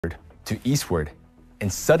to eastward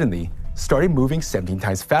and suddenly started moving 17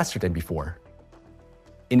 times faster than before.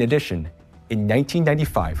 In addition, in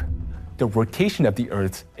 1995, the rotation of the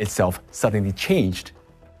Earth itself suddenly changed.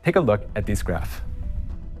 Take a look at this graph.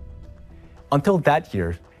 Until that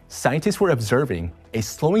year, scientists were observing a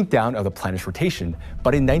slowing down of the planet's rotation,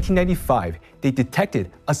 but in 1995, they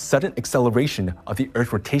detected a sudden acceleration of the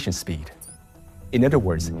Earth's rotation speed. In other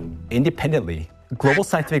words, independently, global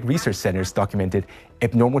scientific research centers documented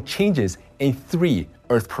abnormal changes in 3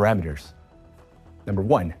 Earth parameters. Number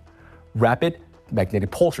 1, rapid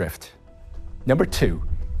magnetic pole drift. Number 2,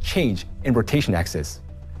 change in rotation axis.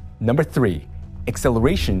 Number 3,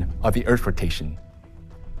 acceleration of the Earth's rotation.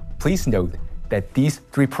 Please note that these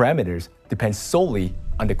 3 parameters depend solely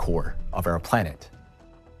on the core of our planet,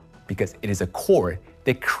 because it is a core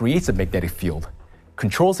that creates a magnetic field,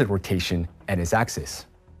 controls its rotation and its axis.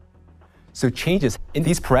 So changes in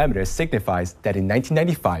these parameters signifies that in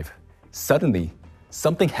 1995, suddenly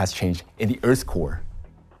something has changed in the Earth's core.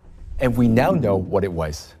 And we now know what it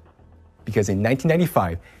was, because in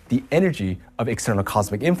 1995, the energy of external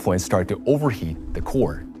cosmic influence started to overheat the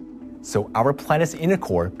core. So our planet's inner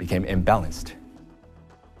core became imbalanced.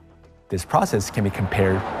 This process can be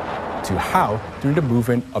compared to how, during the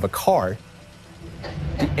movement of a car,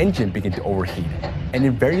 the engine begins to overheat, and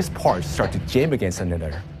in various parts start to jam against one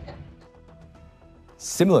another.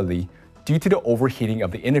 Similarly, due to the overheating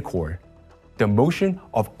of the inner core, the motion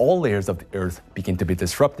of all layers of the Earth begin to be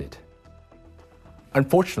disrupted.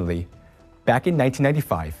 Unfortunately, back in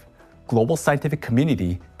 1995, global scientific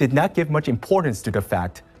community did not give much importance to the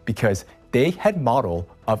fact because they had model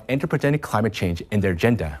of anthropogenic climate change in their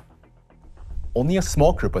agenda. Only a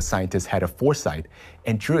small group of scientists had a foresight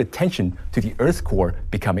and drew attention to the Earth's core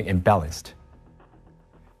becoming imbalanced.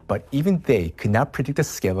 But even they could not predict the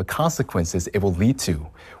scale of consequences it will lead to,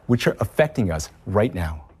 which are affecting us right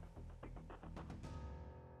now.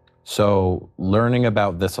 So, learning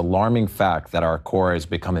about this alarming fact that our core has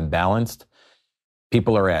become imbalanced,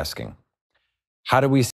 people are asking, how do we